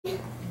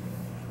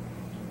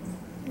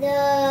The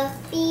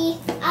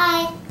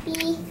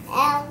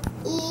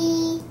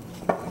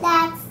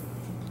Bible.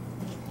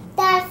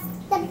 That's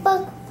the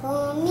book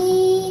for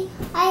me.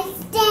 I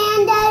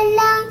stand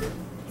alone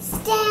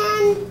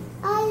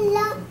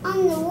on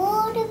the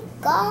word of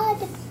God.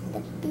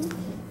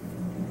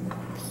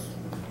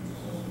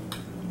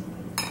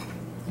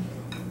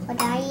 What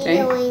are you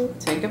doing?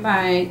 Take a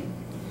bite.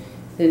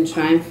 Then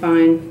try and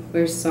find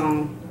where's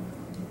Psalms.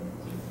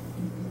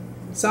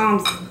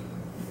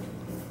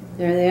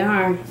 There they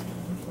are.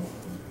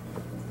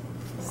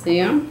 See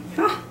them?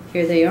 Ha!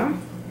 Here they are.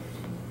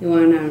 You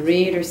want to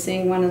read or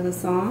sing one of the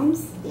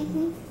Psalms?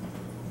 Mm-hmm.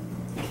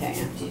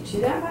 Okay, after you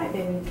chew that bite,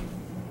 baby.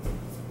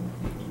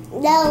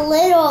 The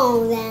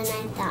little than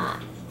I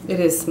thought. It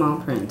is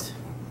small print.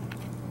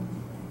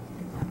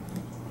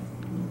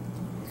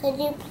 Could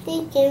you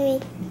please give me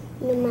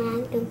the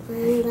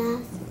magnifying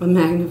glass? A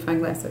magnifying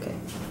glass, okay.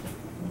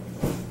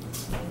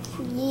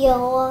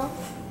 Yeah.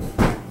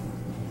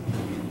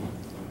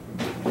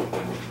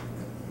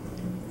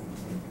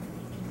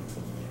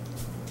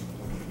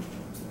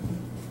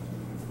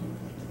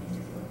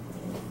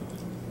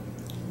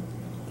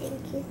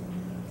 Thank you.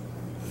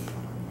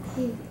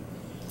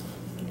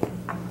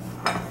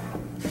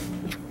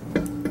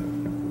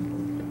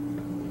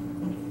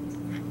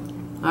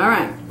 All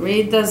right,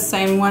 read the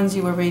same ones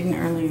you were reading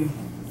earlier.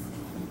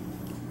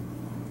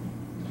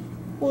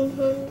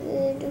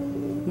 100.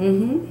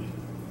 Mm-hmm.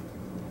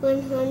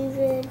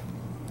 100.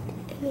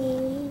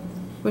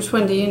 Which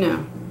one do you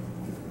know?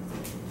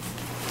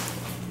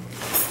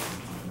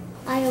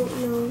 I don't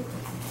know.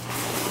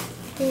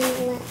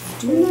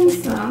 You know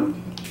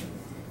some.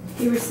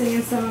 You were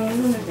singing some a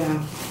minute ago.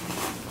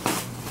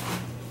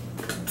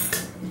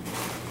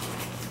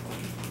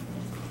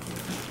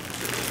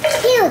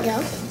 Here we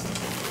go.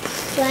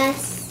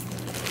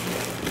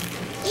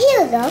 Here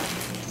we go.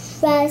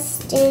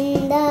 Trust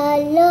in the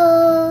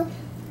Lord.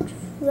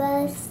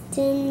 Trust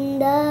in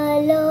the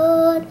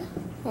Lord.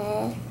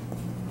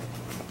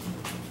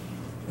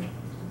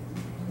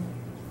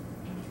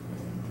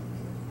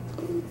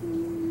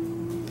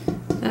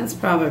 That's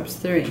Proverbs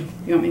 3.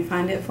 You want me to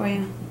find it for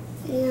you?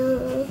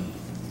 Yeah.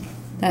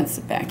 That's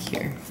back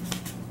here.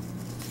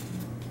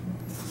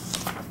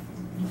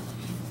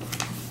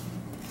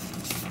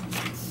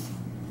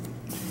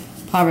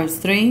 Proverbs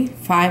 3,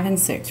 5, and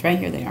 6. Right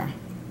here they are.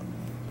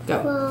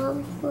 Go.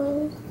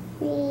 Proverbs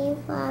 3,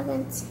 5,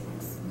 and 6.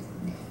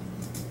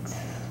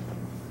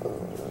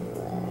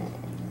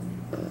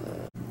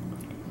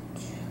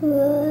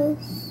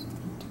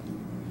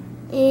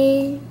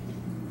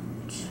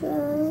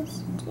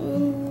 Trust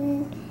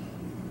in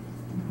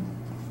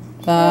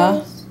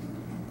The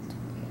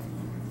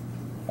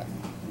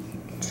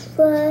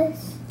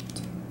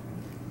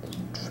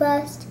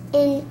Trust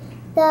in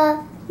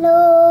the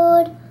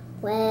Lord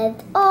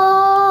with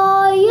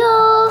all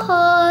your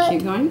heart.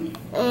 Keep going.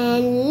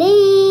 And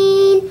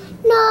lean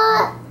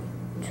not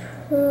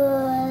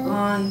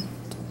On.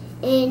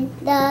 in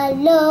the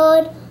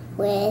Lord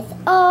with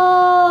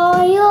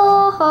all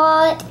your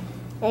heart.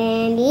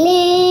 And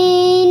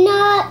lean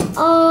not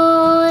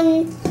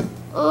on.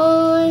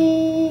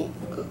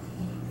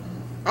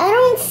 I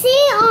don't see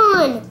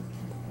on.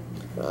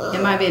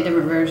 It might be a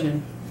different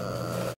version.